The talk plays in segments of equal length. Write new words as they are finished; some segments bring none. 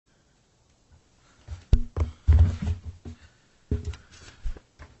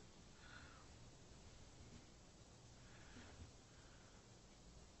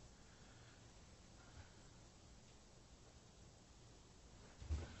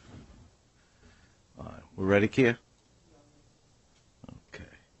We're ready, Kia? Okay.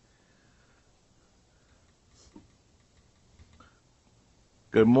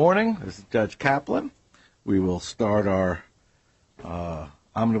 Good morning. This is Judge Kaplan. We will start our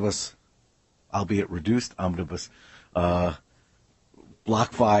omnibus, albeit reduced omnibus, BlockFi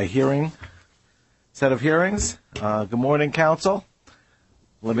hearing, set of hearings. Good morning, counsel.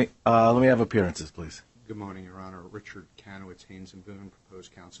 Let me have appearances, please. Good morning, Your Honor. Richard Kanowitz, Haynes & Boone,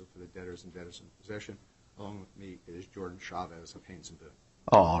 proposed counsel for the debtors and debtors in possession. Along with me is Jordan Chavez of Haynes & Boone.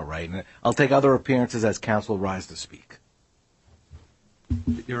 All right. I'll take other appearances as counsel rise to speak.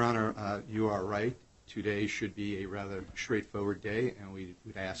 Your Honor, you are right. Today should be a rather straightforward day, and we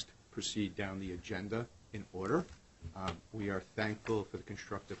would ask to proceed down the agenda in order. We are thankful for the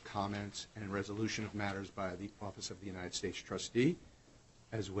constructive comments and resolution of matters by the Office of the United States Trustee,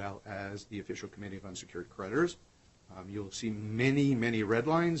 as well as the Official Committee of Unsecured Creditors. You'll see many, many red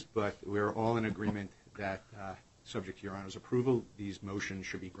lines, but we're all in agreement that, subject to Your Honor's approval, these motions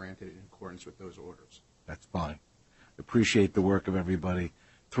should be granted in accordance with those orders. That's fine. Appreciate the work of everybody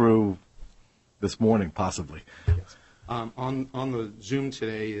through this morning, possibly. Yes. On the Zoom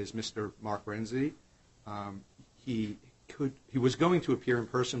today is Mr. Mark Renzi. He was going to appear in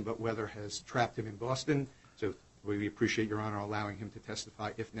person, but weather has trapped him in Boston, so we appreciate Your Honor allowing him to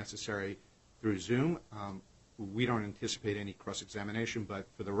testify, if necessary, through Zoom. We don't anticipate any cross-examination, but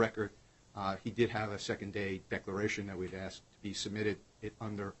for the record, he did have a second-day declaration that we'd asked to be submitted. It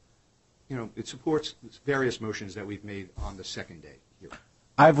supports various motions that we've made on the second day here.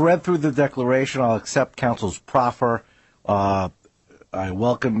 I've read through the declaration. I'll accept counsel's proffer. I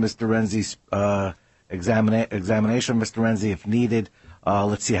welcome Mr. Renzi's examination. Mr. Renzi, if needed,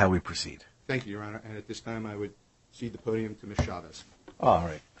 let's see how we proceed. Thank you, Your Honor. And at this time, I would cede the podium to Ms. Chavez. All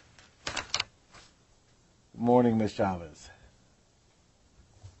right. Good morning, Ms. Chavez.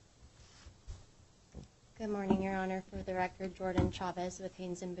 Good morning, Your Honor. For the record, Jordan Chavez with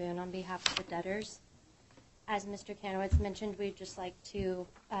Haynes & Boone on behalf of the debtors. As Mr. Kanowitz mentioned, we'd just like to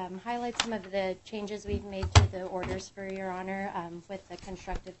highlight some of the changes we've made to the orders for Your Honor with the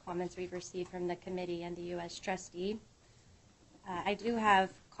constructive comments we've received from the committee and the U.S. trustee. I do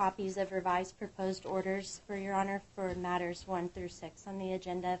have copies of revised proposed orders for Your Honor for matters 1 through 6 on the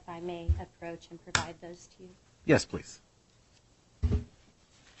agenda, if I may approach and provide those to you. Yes, please.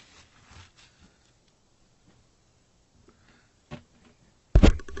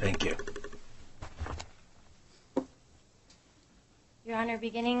 Thank you. Your Honor,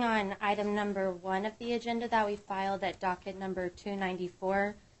 beginning on item number 1 of the agenda that we filed at docket number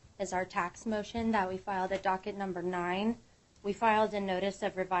 294 is our tax motion that we filed at docket number 9. We filed a notice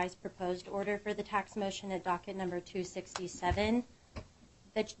of revised proposed order for the tax motion at docket number 267.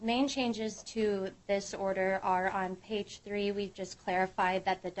 The main changes to this order are on page 3. We've just clarified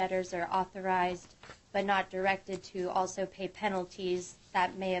that the debtors are authorized but not directed to also pay penalties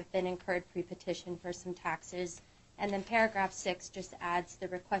that may have been incurred pre-petition for some taxes. And then paragraph 6 just adds the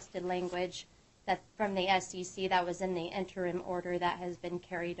requested language that from the SEC that was in the interim order that has been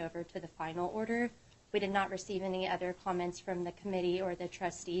carried over to the final order. We did not receive any other comments from the committee or the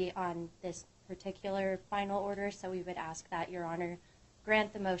trustee on this particular final order, so we would ask that Your Honor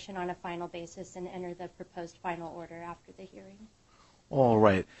grant the motion on a final basis and enter the proposed final order after the hearing. All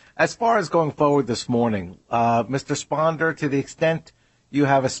right. As far as going forward this morning, Mr. Sponder, to the extent you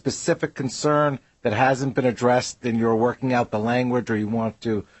have a specific concern that hasn't been addressed and you're working out the language or you want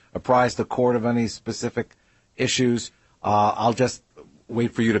to apprise the court of any specific issues, I'll just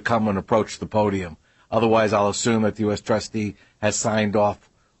wait for you to come and approach the podium. Otherwise, I'll assume that the U.S. trustee has signed off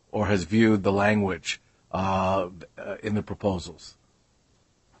or has viewed the language in the proposals.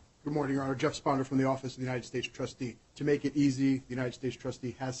 Good morning, Your Honor. Jeff Sponder from the Office of the United States Trustee. To make it easy, the United States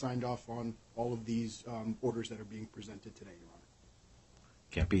Trustee has signed off on all of these orders that are being presented today, Your Honor.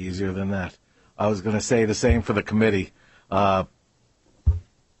 Can't be easier than that. I was going to say the same for the committee. Your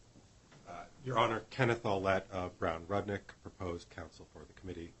Honor, Kenneth Ollett of Brown Rudnick, proposed counsel for the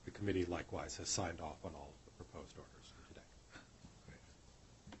committee. The committee likewise has signed off on all of the proposed orders for today.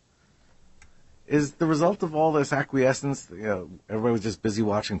 Is the result of all this acquiescence, everybody was just busy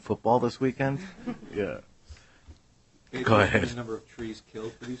watching football this weekend? Yeah. Go ahead. The number of trees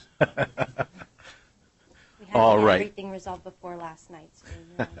killed, please. We had everything resolved before last night.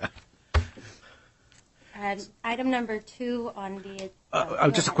 So, item number 2 on the...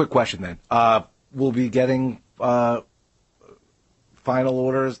 just a quick question then. We'll be getting final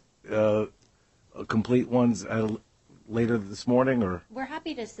orders, complete ones later this morning, or? We're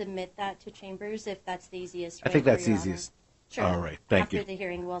happy to submit that to Chambers if that's the easiest way. I think that's Your easiest. Sure. All right, thank you. After the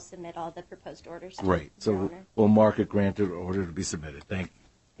hearing, we'll submit all the proposed orders. Great. So we'll mark it granted, order to be submitted. Thank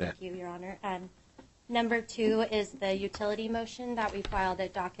you. Thank you, Your Honor. Number 2 is the utility motion that we filed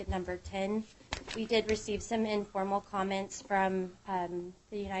at docket number 10. We did receive some informal comments from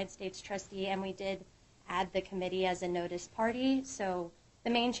the United States trustee, and we did add the committee as a notice party. So the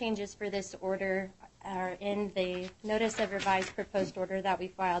main changes for this order are in the notice of revised proposed order that we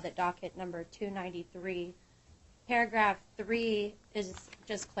filed at docket number 293. Paragraph 3 is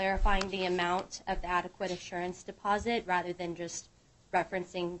just clarifying the amount of the adequate assurance deposit rather than just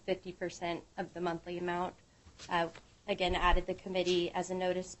referencing 50% of the monthly amount. Again, added the committee as a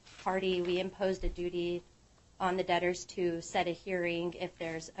notice party. We imposed a duty on the debtors to set a hearing if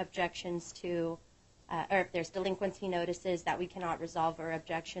there's objections to, or if there's delinquency notices that we cannot resolve or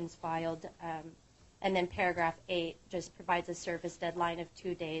objections filed. And then paragraph 8 just provides a service deadline of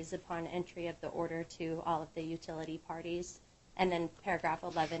 2 days upon entry of the order to all of the utility parties. And then paragraph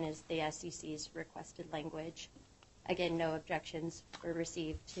 11 is the SEC's requested language. Again, no objections were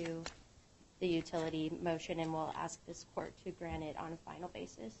received to the utility motion, and we'll ask this court to grant it on a final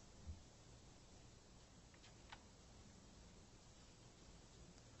basis.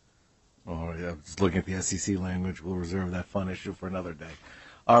 Oh, yeah, just looking at the SEC language. We'll reserve that fun issue for another day.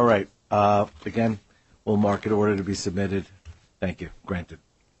 All right. Again, we'll mark it order to be submitted. Thank you. Granted.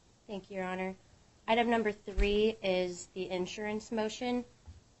 Thank you, Your Honor. Item number 3 is the insurance motion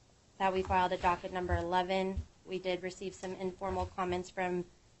that we filed at docket number 11. We did receive some informal comments from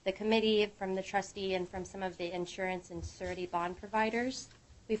the committee, from the trustee, and from some of the insurance and surety bond providers.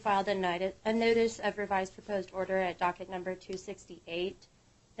 We filed a notice of revised proposed order at docket number 268.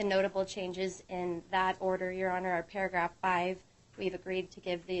 The notable changes in that order, Your Honor, are paragraph 5. We've agreed to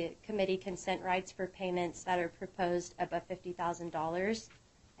give the committee consent rights for payments that are proposed above $50,000.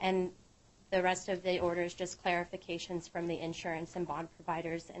 And the rest of the order is just clarifications from the insurance and bond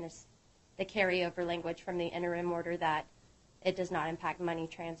providers and the carryover language from the interim order that it does not impact money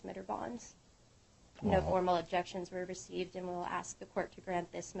transmitter bonds. Wow. No formal objections were received, and we'll ask the court to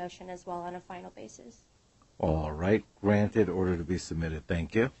grant this motion as well on a final basis. All right. Granted. Order to be submitted.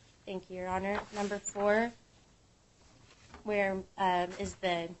 Thank you. Thank you, Your Honor. Number 4, where is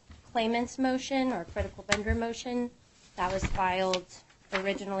the claimant's motion or critical vendor motion that was filed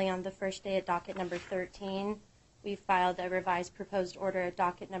originally on the first day at docket number 13. We filed a revised proposed order at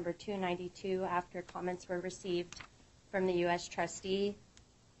docket number 292 after comments were received from the U.S. trustee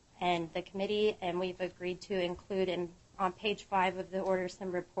and the committee, and we've agreed to include on page 5 of the order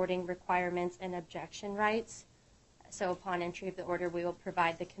some reporting requirements and objection rights. So upon entry of the order, we will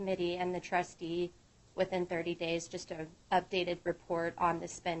provide the committee and the trustee within 30 days just an updated report on the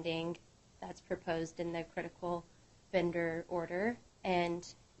spending that's proposed in the critical vendor order. And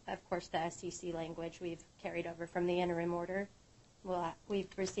of course, the SEC language we've carried over from the interim order. We've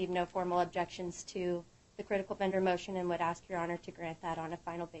received no formal objections to the critical vendor motion and would ask Your Honor to grant that on a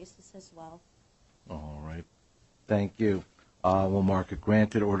final basis as well. All right. Thank you. We'll mark it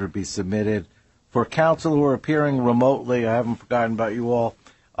granted. Order be submitted. For counsel who are appearing remotely, I haven't forgotten about you all.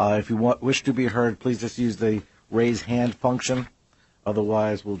 If you wish to be heard, please just use the raise hand function.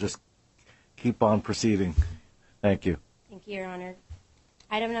 Otherwise, we'll just keep on proceeding. Thank you. Thank you, Your Honor.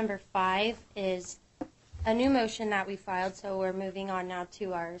 Item number 5 is a new motion that we filed, so we're moving on now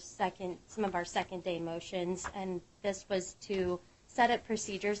to some of our second day motions, and this was to set up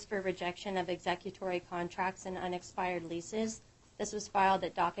procedures for rejection of executory contracts and unexpired leases. This was filed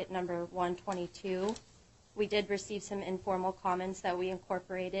at docket number 122. We did receive some informal comments that we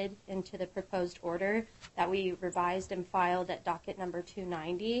incorporated into the proposed order that we revised and filed at docket number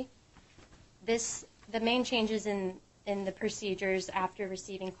 290. The main changes in the procedures after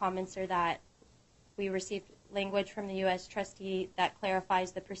receiving comments are that we received language from the U.S. trustee that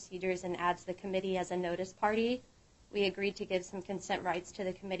clarifies the procedures and adds the committee as a notice party. We agreed to give some consent rights to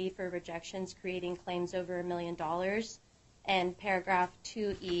the committee for rejections creating claims over $1 million. And paragraph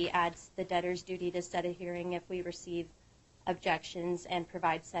 2E adds the debtor's duty to set a hearing if we receive objections and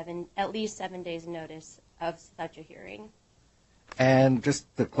provide at least 7 days notice of such a hearing. And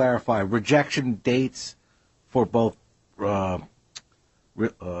just to clarify, rejection dates for both personal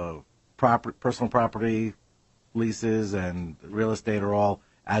property leases and real estate are all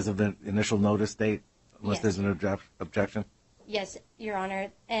as of the initial notice date, unless Yes. there's an objection? Yes, Your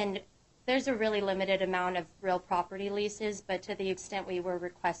Honor. And there's a really limited amount of real property leases, but to the extent we were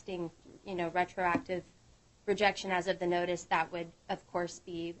requesting, retroactive rejection as of the notice, that would, of course,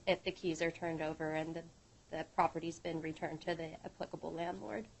 be if the keys are turned over and the property's been returned to the applicable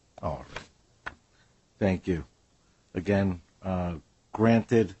landlord. All right. Thank you. Again,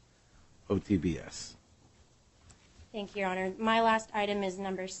 granted OTBS. Thank you, Your Honor. My last item is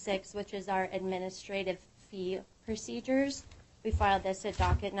number 6, which is our administrative fee procedures. We filed this at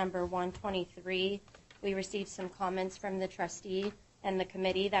docket number 123. we received some comments from the trustee and the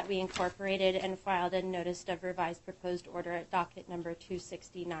committee that we incorporated and filed a notice of revised proposed order at docket number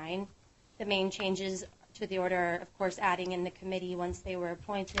 269. The main changes to the order are, of course, adding in the committee once they were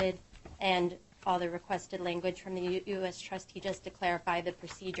appointed and all the requested language from the U.S. trustee just to clarify the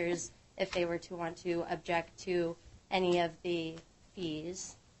procedures if they were to want to object to any of the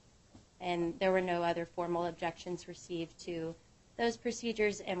fees. And there were no other formal objections received to those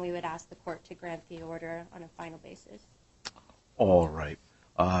procedures, and we would ask the court to grant the order on a final basis. All right.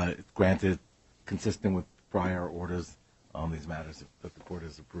 Granted, consistent with prior orders on these matters that the court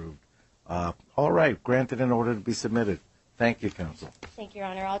has approved. All right. Granted in order to be submitted. Thank you, counsel. Thank you, Your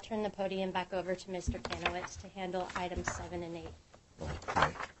Honor. I'll turn the podium back over to Mr. Kanowitz to handle items 7 and 8.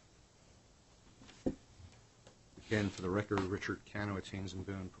 Okay. Again, for the record, Richard Kanowitz, Haynes &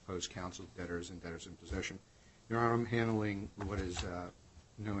 Boone, proposed counsel, debtors, and debtors in possession. Your Honor, I'm handling what is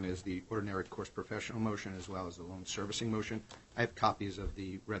known as the ordinary course professional motion as well as the loan servicing motion. I have copies of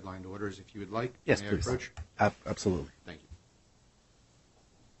the redlined orders if you would like. Yes, May I please. approach? Absolutely. Thank you.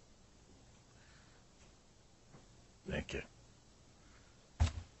 Thank you.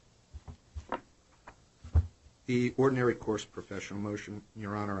 The ordinary course professional motion,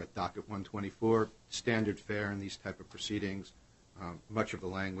 Your Honor, at docket 124, standard fare in these type of proceedings. Much of the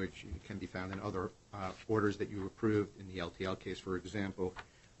language can be found in other orders that you approved in the LTL case, for example.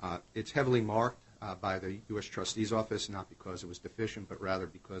 It's heavily marked by the U.S. Trustee's Office, not because it was deficient, but rather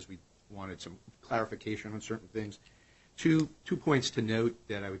because we wanted some clarification on certain things. Two points to note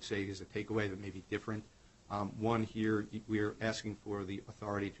that I would say is a takeaway that may be different. One here, we're asking for the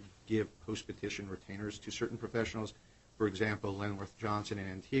authority to give post-petition retainers to certain professionals. For example, Lenworth Johnson in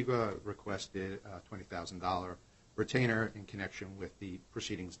Antigua requested a $20,000 retainer in connection with the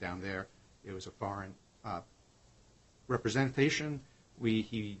proceedings down there. It was a foreign representation.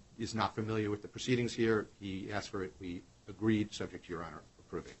 He is not familiar with the proceedings here. He asked for it. We agreed, subject to Your Honor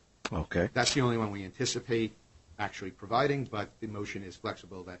approving. Okay. That's the only one we anticipate actually providing, but the motion is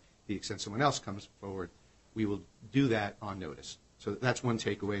flexible that to the extent someone else comes forward, we will do that on notice. So that's one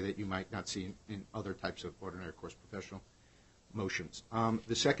takeaway that you might not see in other types of ordinary course professional motions.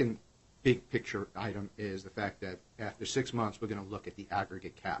 The second big picture item is the fact that after 6 months, we're going to look at the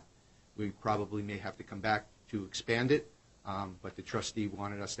aggregate cap. We probably may have to come back to expand it, but the trustee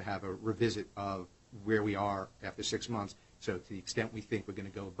wanted us to have a revisit of where we are after 6 months. So to the extent we think we're going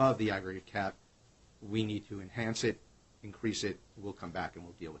to go above the aggregate cap, we need to enhance it, increase it. We'll come back and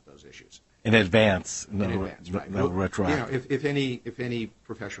we'll deal with those issues. In advance, no, In advance, right. No retroactive. If any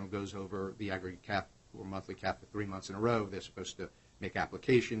professional goes over the aggregate cap or monthly cap for 3 months in a row, they're supposed to make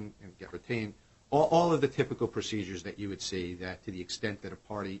application and get retained. All of the typical procedures that you would see, that to the extent that a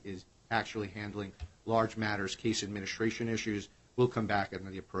party is actually handling large matters, case administration issues, will come back under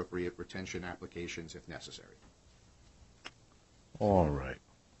the appropriate retention applications if necessary. All right.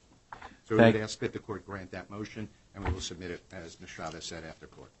 So we would ask that the court grant that motion, and we will submit it, as Ms. Chavez said, after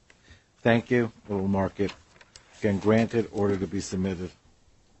court. Thank you. We'll mark it. Again, granted, order to be submitted.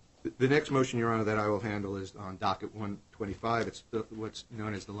 The next motion, Your Honor, that I will handle is on docket 125. It's what's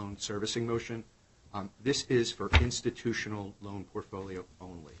known as the loan servicing motion. This is for institutional loan portfolio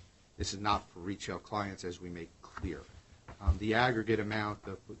only. This is not for retail clients, as we make clear. The aggregate amount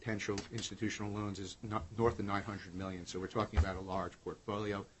of potential institutional loans is north of $900 million, so we're talking about a large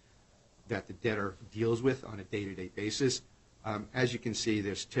portfolio that the debtor deals with on a day-to-day basis. As you can see,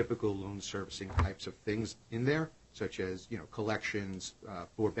 there's typical loan servicing types of things in there, such as collections,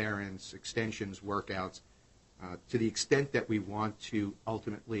 forbearance, extensions, workouts. To the extent that we want to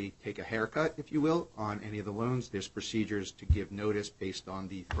ultimately take a haircut, if you will, on any of the loans, there's procedures to give notice based on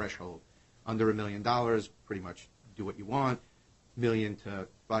the threshold. Under $1 million, pretty much do what you want. $1 million to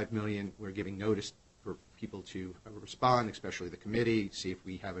 $5 million, we're giving notice for people to respond, especially the committee, see if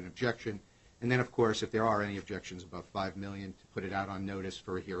we have an objection. And then, of course, if there are any objections above $5 million, to put it out on notice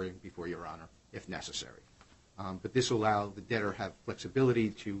for a hearing before Your Honor, if necessary. But this will allow the debtor have flexibility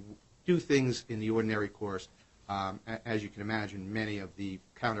to do things in the ordinary course. As you can imagine, many of the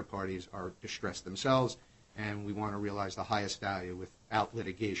counterparties are distressed themselves, and we want to realize the highest value without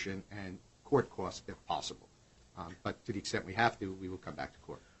litigation and court costs if possible. But to the extent we have to, we will come back to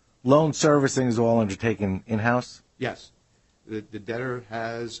court. Loan servicing is all undertaken in-house? Yes. The debtor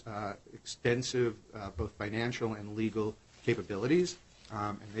has extensive both financial and legal capabilities,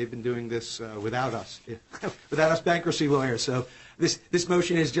 and they've been doing this without us, without us bankruptcy lawyers. So this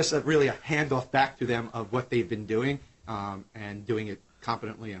motion is just really a handoff back to them of what they've been doing and doing it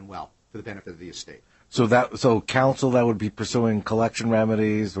competently and well for the benefit of the estate. So counsel that would be pursuing collection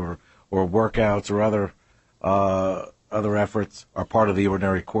remedies or workouts or other other efforts are part of the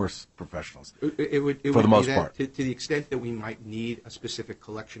ordinary course professionals. It would for the most be part. To the extent that we might need a specific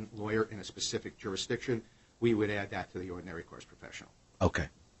collection lawyer in a specific jurisdiction, we would add that to the ordinary course professional. Okay.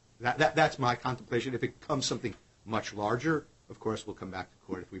 That's my contemplation. If it becomes something much larger, of course, we'll come back to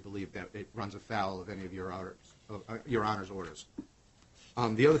court if we believe that it runs afoul of any of your Honor's orders.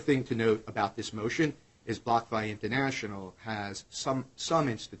 The other thing to note about this motion is BlockFi International has some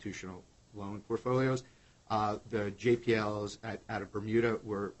institutional loan portfolios. The JPLs out of Bermuda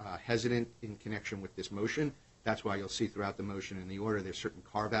were hesitant in connection with this motion. That's why you'll see throughout the motion in the order there's certain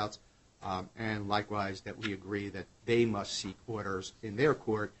carve-outs. And likewise that we agree that they must seek orders in their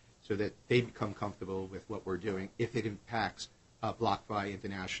court so that they become comfortable with what we're doing if it impacts a BlockFi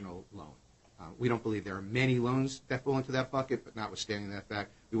International loan. We don't believe there are many loans that fall into that bucket, but notwithstanding that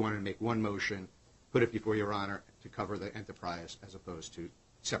fact, we wanted to make one motion, put it before Your Honor to cover the enterprise as opposed to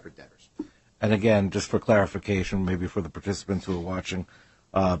separate debtors. And again, just for clarification, maybe for the participants who are watching,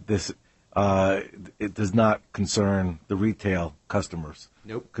 it does not concern the retail customers.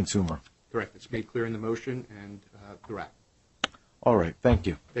 Nope. Consumer. Correct. It's made clear in the motion and correct. All right. Thank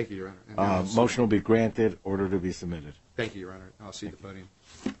you. Thank you, Your Honor. And now motion will be granted. Order to be submitted. Thank you, Your Honor. I'll see the podium.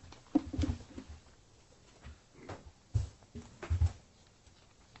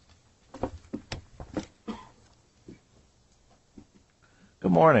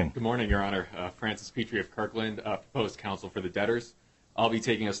 Good morning. Good morning, Your Honor. Francis Petrie of Kirkland, proposed counsel for the debtors. I'll be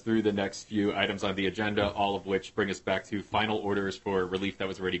taking us through the next few items on the agenda, all of which bring us back to final orders for relief that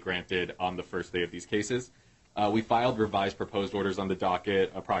was already granted on the first day of these cases. We filed revised proposed orders on the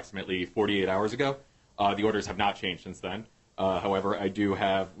docket approximately 48 hours ago. The orders have not changed since then. However, I do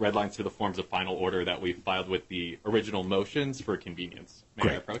have red lines to the forms of final order that we filed with the original motions for convenience.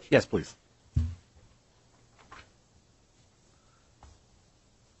 May I approach? Yes, please.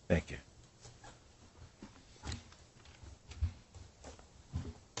 Thank you.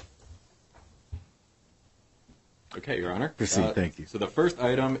 Okay, Your Honor. Proceed, thank you. So the first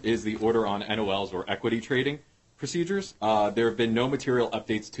item is the order on NOLs or equity trading procedures. There have been no material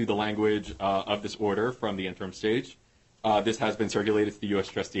updates to the language of this order from the interim stage. This has been circulated to the U.S.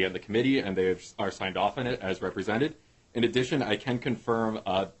 trustee and the committee, and they are signed off on it as represented. In addition, I can confirm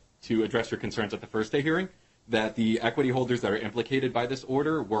to address your concerns at the first day hearing that the equity holders that are implicated by this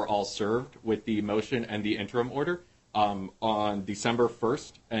order were all served with the motion and the interim order on December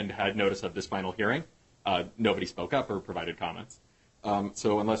 1st and had notice of this final hearing. Nobody spoke up or provided comments.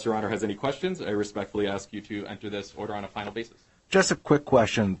 So unless Your Honor has any questions, I respectfully ask you to enter this order on a final basis. Just a quick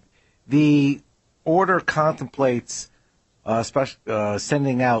question. The order contemplates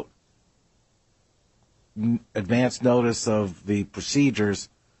sending out advance notice of the procedures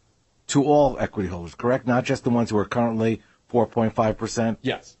to all equity holders, correct? Not just the ones who are currently 4.5%?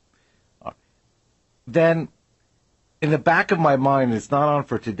 Yes. Then, in the back of my mind, it's not on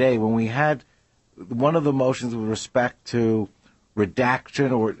for today, when we had one of the motions with respect to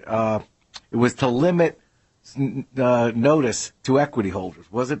redaction, or it was to limit notice to equity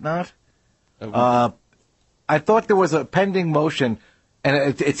holders, was it not? I thought there was a pending motion,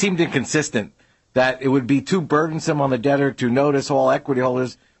 and it seemed inconsistent, that it would be too burdensome on the debtor to notice all equity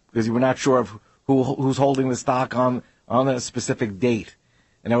holders because you were not sure of who's holding the stock on a specific date.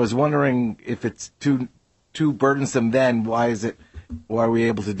 And I was wondering if it's too burdensome then, why are we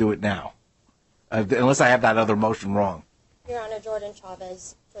able to do it now? Unless I have that other motion wrong. Your Honor, Jordan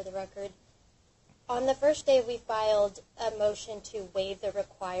Chavez, for the record. On the first day, we filed a motion to waive the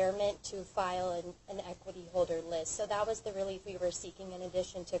requirement to file an equity holder list. So that was the relief we were seeking in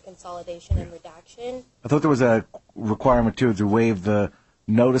addition to consolidation and redaction. I thought there was a requirement, too, to waive the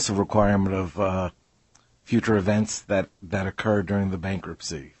notice of requirement of future events that occurred during the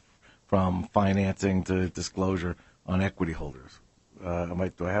bankruptcy, from financing to disclosure on equity holders.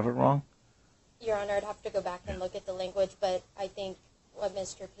 Do I have it wrong? Your Honor, I'd have to go back and look at the language, but I think what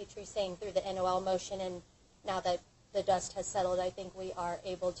Mr. Petrie's saying through the NOL motion, and now that the dust has settled, I think we are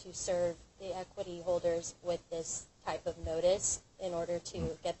able to serve the equity holders with this type of notice in order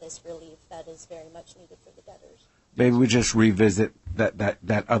to get this relief that is very much needed for the debtors. Maybe we just revisit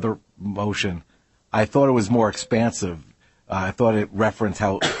that other motion. I thought it was more expansive. I thought it referenced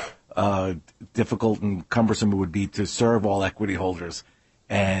how difficult and cumbersome it would be to serve all equity holders,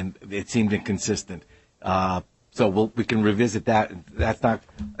 and it seemed inconsistent. So we can revisit that.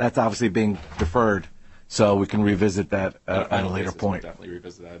 That's obviously being deferred, so we can revisit that at a later point. We'll definitely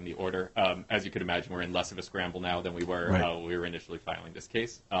revisit that in the order. As you could imagine, we're in less of a scramble now than we were when we were initially filing this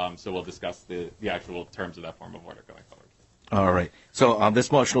case. So we'll discuss the actual terms of that form of order going forward. All right. So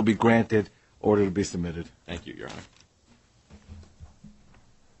this motion will be granted. Order to be submitted. Thank you, Your Honor.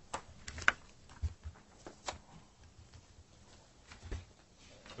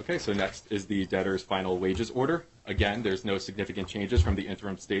 Okay, so next is the debtor's final wages order. Again, there's no significant changes from the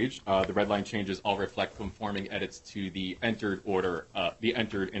interim stage. The red line changes all reflect conforming edits to the entered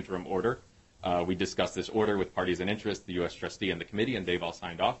interim order. We discussed this order with parties in interest, the U.S. trustee and the committee, and they've all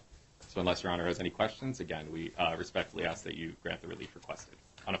signed off. So unless Your Honor has any questions, again, we respectfully ask that you grant the relief requested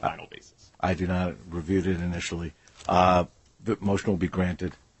on a final basis. I do not reviewed it initially. The motion will be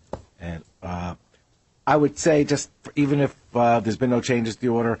granted. And I would say just even if there's been no changes to the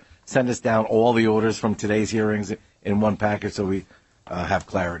order, send us down all the orders from today's hearings in one package so we have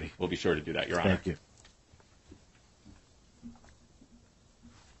clarity. We'll be sure to do that, Your Honor. Thank you.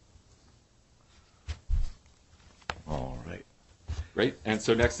 All right. Great. And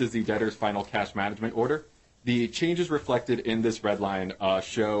so next is the debtor's final cash management order. The changes reflected in this red line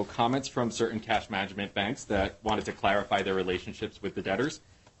show comments from certain cash management banks that wanted to clarify their relationships with the debtors,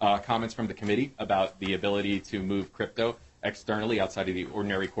 comments from the committee about the ability to move crypto externally outside of the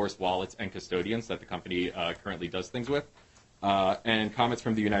ordinary course wallets and custodians that the company currently does things with, and comments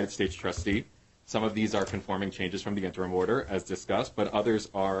from the United States trustee. Some of these are conforming changes from the interim order, as discussed, but others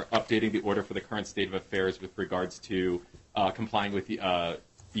are updating the order for the current state of affairs with regards to complying with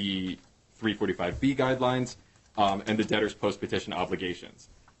the 345B guidelines and the debtor's post-petition obligations.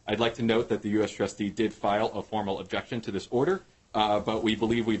 I'd like to note that the U.S. trustee did file a formal objection to this order, but we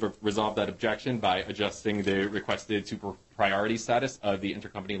believe we've resolved that objection by adjusting the requested super priority status of the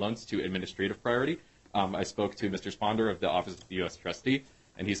intercompany loans to administrative priority. I spoke to Mr. Sponder of the Office of the U.S. trustee,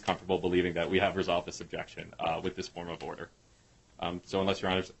 and he's comfortable believing that we have resolved this objection with this form of order. So unless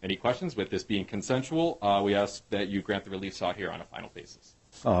Your Honor has any questions, with this being consensual, we ask that you grant the relief sought here on a final basis.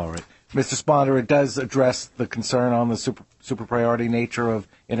 All right. Mr. Sponder, it does address the concern on the super priority nature of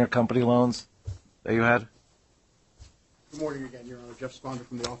intercompany loans that you had? Good morning again, Your Honor. Jeff Sponder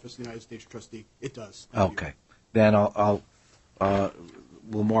from the Office of the United States Trustee. It does. Okay. Then we'll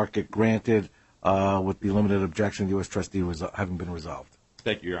mark it granted with the limited objection the U.S. trustee having been resolved.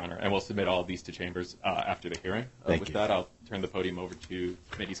 Thank you, Your Honor. And we'll submit all of these to chambers after the hearing. Thank with you. that, I'll turn the podium over to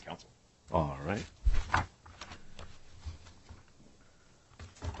committee's counsel. All right.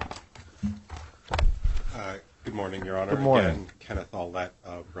 Good morning, Your Honor. Good morning. Again, Kenneth Allett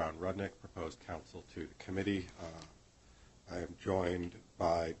of Brown Rudnick, proposed counsel to the committee. I am joined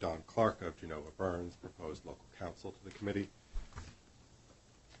by Don Clark of Genova Burns, proposed local counsel to the committee.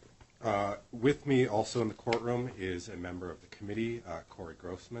 With me also in the courtroom is a member of the committee, Corey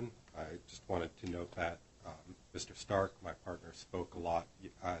Grossman. I just wanted to note that Mr. Stark, my partner, spoke a lot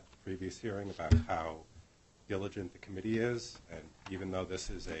at the previous hearing about how diligent the committee is, and even though this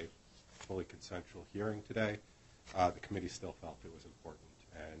is a fully consensual hearing today, the committee still felt it was important,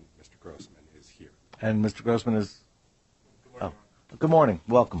 and Mr. Grossman is here. And Mr. Grossman is? Good morning.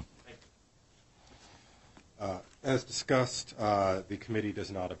 Welcome. As discussed, the committee does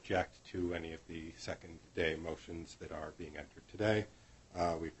not object to any of the second day motions that are being entered today.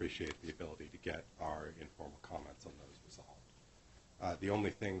 We appreciate the ability to get our informal comments on those resolved. The only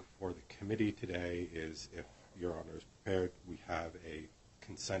thing for the committee today is, if Your Honor is prepared, we have a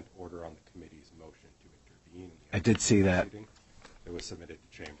consent order on the committee's motion to intervene. In the I did see that. It was submitted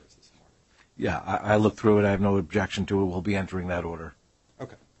to chambers this morning. Yeah, I looked through it. I have no objection to it. We'll be entering that order.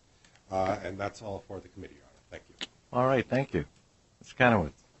 Okay. And that's all for the committee, Your Honor. Thank you. All right. Thank you. Mr.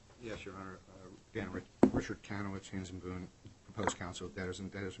 Kanowitz. Yes, Your Honor. Again, Richard Kanowitz, Haynes and Boone, proposed counsel of debtors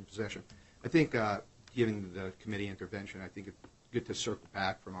and debtors in possession. I think, given the committee intervention, I think it's good to circle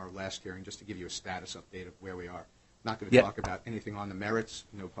back from our last hearing just to give you a status update of where we are. I'm not going to talk about anything on the merits.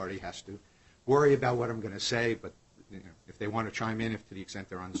 No party has to worry about what I'm going to say, but if they want to chime in, if to the extent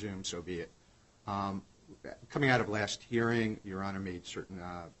they're on Zoom, so be it. Coming out of last hearing, Your Honor made certain,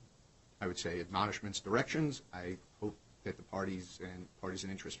 I would say, admonishments, directions. I hope that the parties in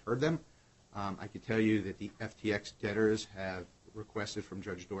interest heard them. I can tell you that the FTX debtors have requested from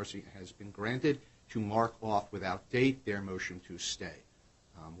Judge Dorsey has been granted to mark off without date their motion to stay.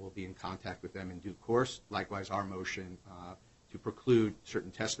 We'll be in contact with them in due course. Likewise, our motion to preclude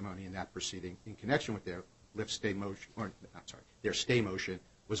certain testimony in that proceeding in connection with their stay motion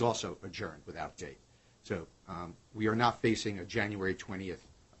was also adjourned without date. So we are not facing a January 20th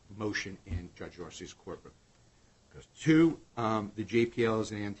motion in Judge Dorsey's courtroom. Two, the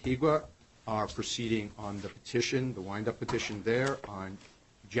JPLs in Antigua are proceeding on the petition, the wind-up petition there on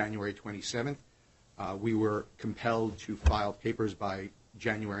January 27th. We were compelled to file papers by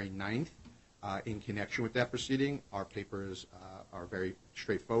January 9th in connection with that proceeding. Our papers are very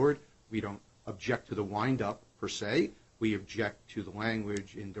straightforward. We don't object to the wind-up per se. We object to the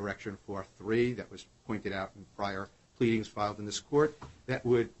language in Direction 4.3 that was pointed out in prior pleadings filed in this court that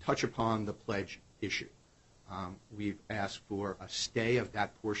would touch upon the pledge issue. We've asked for a stay of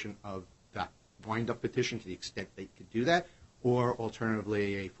that portion of that wind-up petition to the extent they could do that, or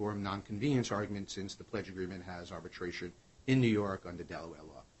alternatively a forum non-convenience argument since the pledge agreement has arbitration in New York under Delaware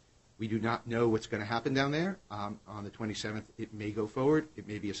law. We do not know what's going to happen down there. On the 27th, it may go forward. It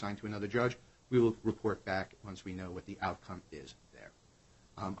may be assigned to another judge. We will report back once we know what the outcome is there.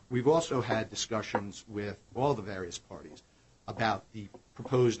 We've also had discussions with all the various parties about the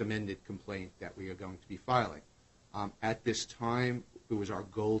proposed amended complaint that we are going to be filing. At this time, it was our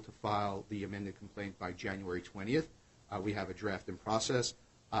goal to file the amended complaint by January 20th. We have a draft in process.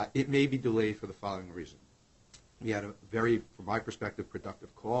 It may be delayed for the following reason. We had a very, from my perspective,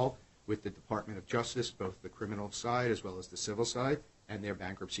 productive call with the Department of Justice, both the criminal side as well as the civil side, and their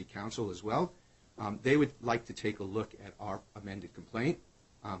bankruptcy counsel as well. They would like to take a look at our amended complaint.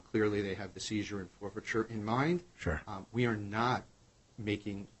 Clearly, they have the seizure and forfeiture in mind. Sure. We are not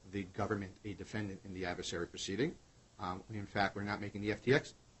making the government a defendant in the adversary proceeding. In fact, we're not making the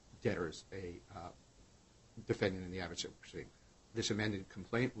FTX debtors a defendant in the adversary proceeding. This amended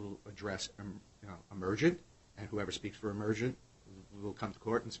complaint will address emergent, and whoever speaks for emergent will come to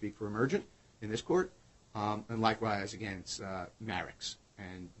court and speak for emergent in this court, and likewise against Marix.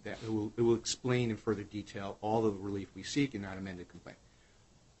 And that it will explain in further detail all of the relief we seek in that amended complaint.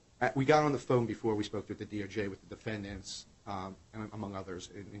 We got on the phone before we spoke with the DOJ, with the defendants, among others,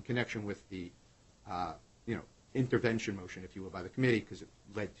 in connection with the intervention motion, if you will, by the committee, because it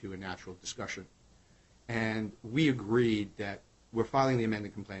led to a natural discussion. And we agreed that we're filing the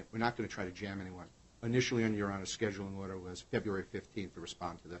amended complaint. We're not going to try to jam anyone. Initially, on Your Honor's scheduling order was February 15th to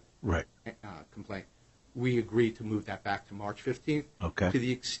respond to the complaint. We agreed to move that back to March 15th. Okay. To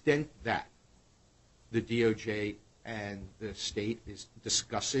the extent that the DOJ and the state is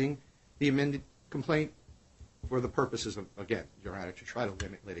discussing the amended complaint for the purposes of, again, Your Honor, to try to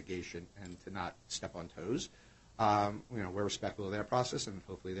limit litigation and to not step on toes. We're respectful of their process, and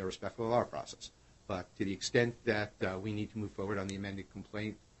hopefully they're respectful of our process. But to the extent that we need to move forward on the amended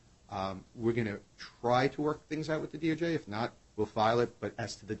complaint, we're going to try to work things out with the DOJ. If not, we'll file it. But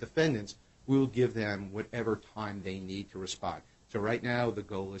as to the defendants, we'll give them whatever time they need to respond. So right now, the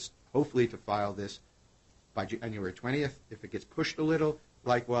goal is hopefully to file this by January 20th. If it gets pushed a little,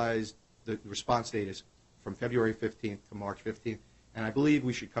 likewise, the response date is from February 15th to March 15th. And I believe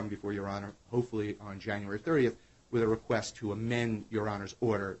we should come before Your Honor, hopefully on January 30th, with a request to amend Your Honor's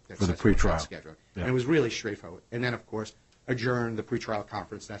order that for the sets pretrial schedule. Yeah. And it was really straightforward. And then, of course, adjourn the pretrial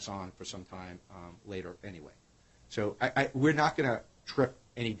conference that's on for some time later anyway. So we're not going to trip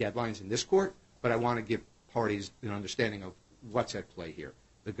any deadlines in this court, but I want to give parties an understanding of what's at play here.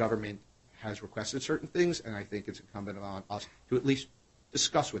 The government has requested certain things, and I think it's incumbent on us to at least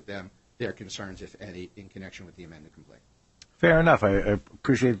discuss with them their concerns, if any, in connection with the amended complaint. Fair enough. I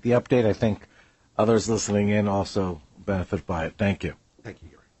appreciate the update. I think others listening in also benefit by it. Thank you. Thank you,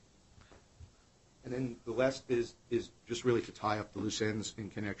 Gary. And then the last is just really to tie up the loose ends in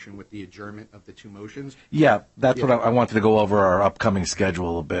connection with the adjournment of the two motions. Yeah, that's what I wanted to go over our upcoming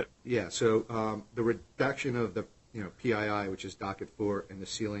schedule a bit. Yeah, so the redaction of the PII, which is docket 4, and the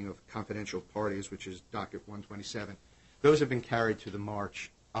sealing of confidential parties, which is docket 127, those have been carried to the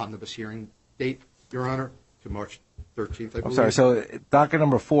March omnibus hearing date, Your Honor, to March 13th, I believe. I'm sorry, so docket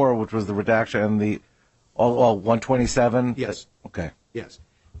number 4, which was the redaction, and the all 127? Yes. Okay. Yes.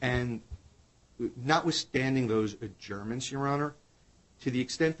 And notwithstanding those adjournments, Your Honor, to the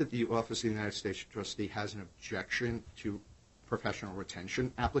extent that the Office of the United States Trustee has an objection to professional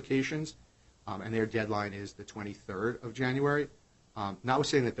retention applications, and their deadline is the 23rd of January,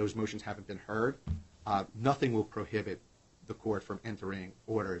 notwithstanding that those motions haven't been heard, nothing will prohibit the court from entering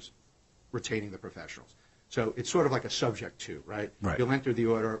orders retaining the professionals. So it's sort of like a subject to, right? Right. You'll enter the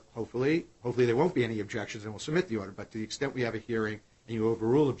order, hopefully there won't be any objections, and we'll submit the order. But to the extent we have a hearing and you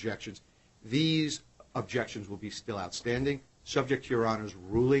overrule objections, these objections will be still outstanding. Subject to Your Honor's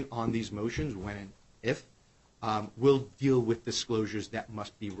ruling on these motions, when and if, we'll deal with disclosures that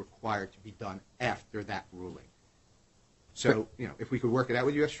must be required to be done after that ruling. So, if we could work it out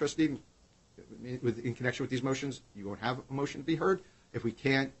with U.S. Trustee in connection with these motions, you won't have a motion to be heard. If we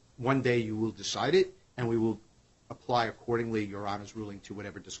can't, one day you will decide it, and we will apply accordingly Your Honor's ruling to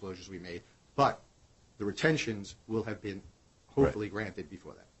whatever disclosures we made. But the retentions will have been hopefully granted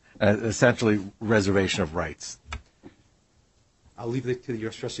before that. Essentially, reservation of rights. I'll leave it to the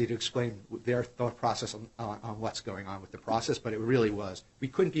U.S. Trustee to explain their thought process on what's going on with the process, but it really was. We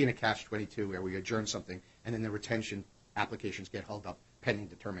couldn't be in a catch-22 where we adjourn something and then the retention applications get held up pending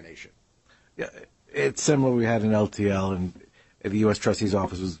determination. Yeah, it's similar. We had an LTL, and the U.S. Trustee's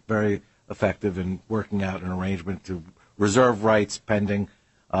office was very effective in working out an arrangement to reserve rights pending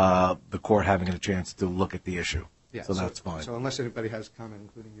the court having a chance to look at the issue. Yeah, so that's fine. So unless anybody has comment,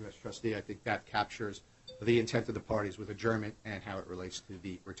 including U.S. trustee, I think that captures the intent of the parties with adjournment and how it relates to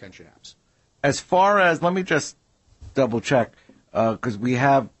the retention apps. As far as, let me just double check, because we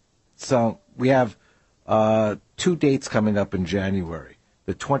have 2 dates coming up in January,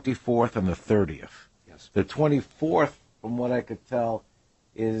 the 24th and the 30th. Yes. The 24th, from what I could tell,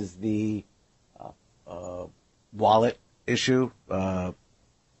 is the wallet issue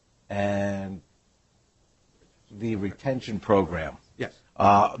and the retention program. Yes.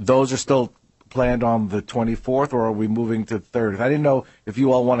 Those are still planned on the 24th, or are we moving to the 30th? I didn't know if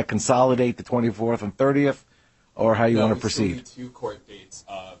you all want to consolidate the 24th and 30th, or how you want to proceed. We still need 2 court dates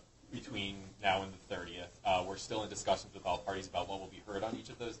between now and the 30th. We're still in discussions with all parties about what will be heard on each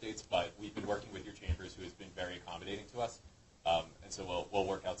of those dates, but we've been working with your chambers, who has been very accommodating to us, and so we'll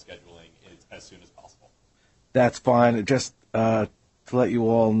work out scheduling as soon as possible. That's fine. Just to let you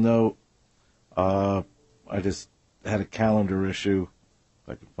all know, I just had a calendar issue,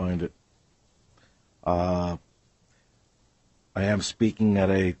 if I can find it. I am speaking at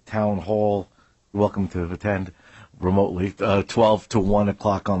a town hall. You're welcome to attend remotely, 12 to 1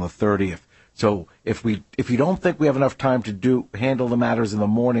 o'clock on the 30th. So if you don't think we have enough time to handle the matters in the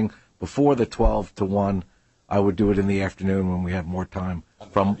morning before the 12 to 1, I would do it in the afternoon when we have more time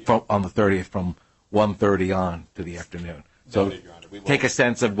on the 30th from 1:30 on to the afternoon. So take a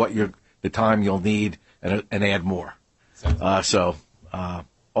sense of what the time you'll need and add more.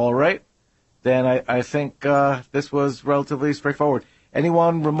 All right. Then I think this was relatively straightforward.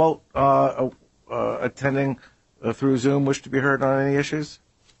 Anyone remote attending through Zoom wish to be heard on any issues?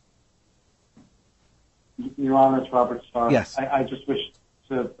 Your Honor, it's Robert Starr. Yes. I just wish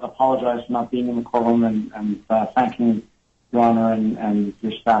to apologize for not being in the courtroom and thanking Your Honor and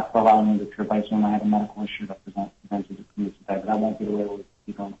your staff for allowing me to appear by Zoom. I had a medical issue that prevented the committee today, but I won't be able to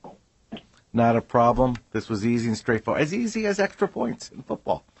be going forward. Not a problem. This was easy and straightforward. As easy as extra points in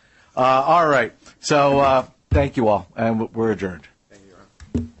football. All right. So thank you all, and we're adjourned.